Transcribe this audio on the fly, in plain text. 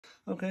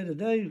Okay,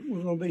 today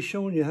we're going to be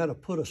showing you how to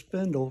put a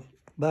spindle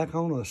back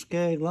on a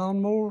Skag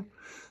lawnmower.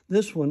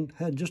 This one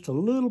had just a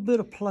little bit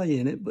of play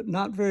in it, but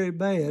not very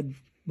bad,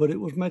 but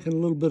it was making a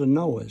little bit of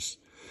noise.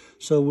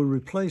 So we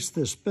replaced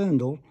this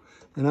spindle,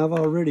 and I've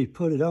already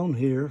put it on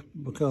here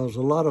because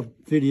a lot of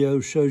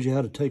videos shows you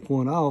how to take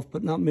one off,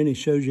 but not many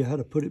shows you how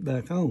to put it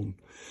back on.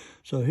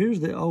 So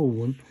here's the old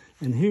one,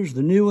 and here's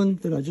the new one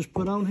that I just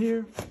put on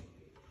here.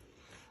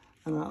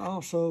 And I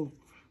also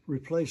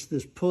replaced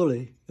this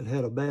pulley that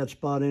had a bad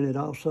spot in it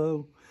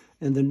also,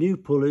 and the new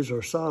pulleys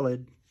are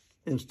solid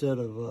instead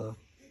of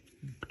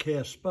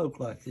cast spoke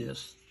like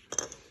this.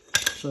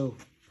 So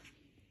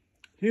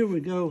here we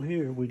go.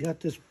 Here we got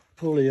this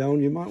pulley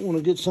on. You might want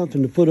to get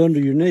something to put under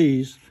your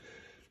knees,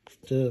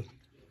 because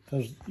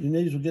your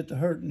knees will get to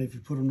hurting if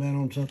you put them down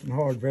on something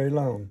hard very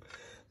long.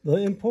 The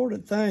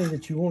important thing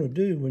that you want to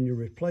do when you're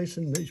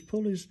replacing these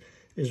pulleys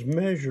is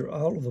measure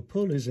all of the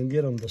pulleys and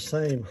get them the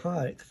same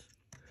height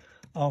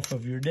off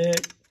of your deck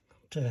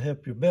to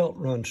help your belt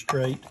run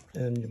straight,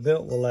 and your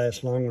belt will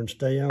last longer and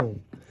stay on.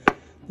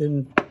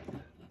 Then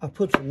I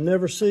put some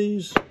never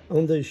sees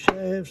on these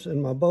shafts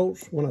and my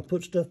bolts when I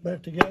put stuff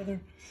back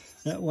together.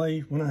 That way,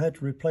 when I have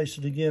to replace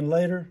it again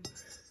later,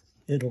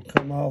 it'll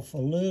come off a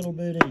little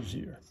bit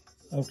easier.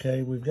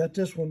 Okay, we've got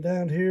this one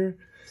down here.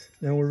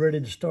 Now we're ready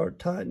to start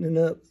tightening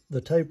up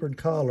the tapered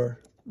collar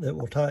that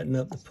will tighten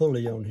up the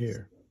pulley on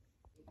here.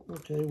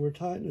 Okay, we're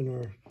tightening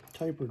our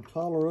tapered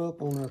collar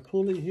up on our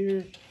pulley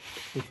here,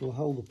 which will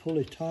hold the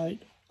pulley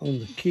tight on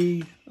the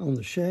key on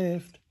the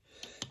shaft.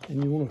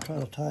 And you want to try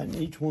to tighten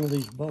each one of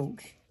these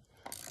bolts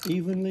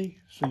evenly,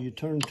 so you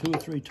turn 2 or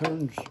 3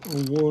 turns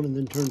on one and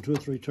then turn 2 or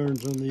 3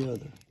 turns on the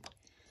other.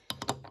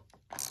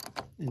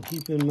 And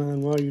keep in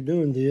mind, while you're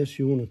doing this,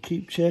 you want to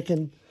keep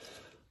checking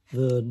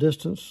the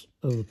distance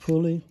of the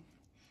pulley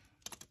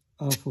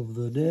off of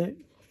the deck.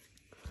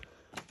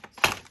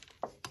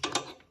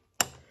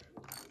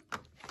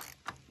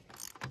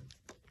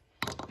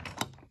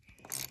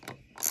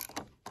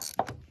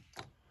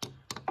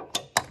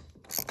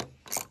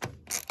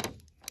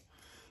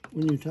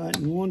 When you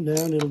tighten one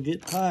down, it'll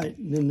get tight,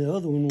 and then the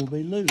other one will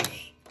be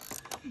loose.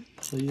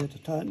 So you have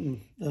to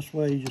tighten. That's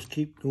why you just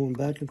keep going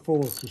back and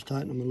forth, just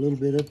tighten them a little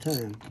bit at a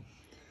time.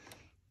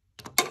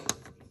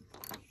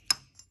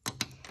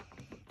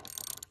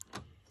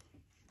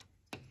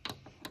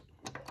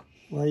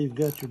 While you've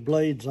got your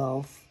blades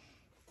off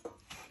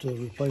to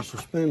replace the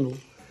spindle,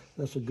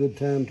 that's a good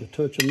time to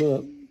touch them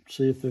up,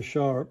 see if they're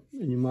sharp,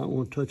 and you might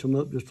want to touch them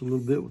up just a little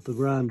bit with the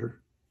grinder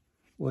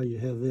while you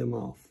have them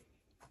off.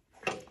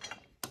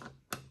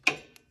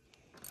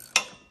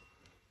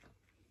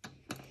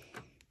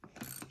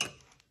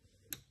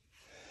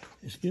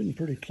 It's getting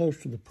pretty close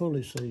to the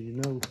pulley, so you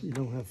know you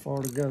don't have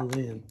far to go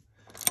then.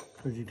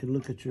 Because you can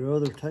look at your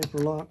other taper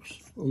locks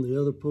on the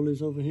other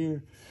pulleys over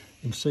here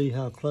and see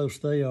how close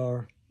they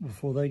are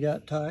before they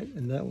got tight.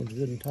 And that one's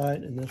good and tight,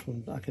 and this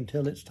one, I can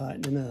tell it's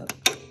tightening up.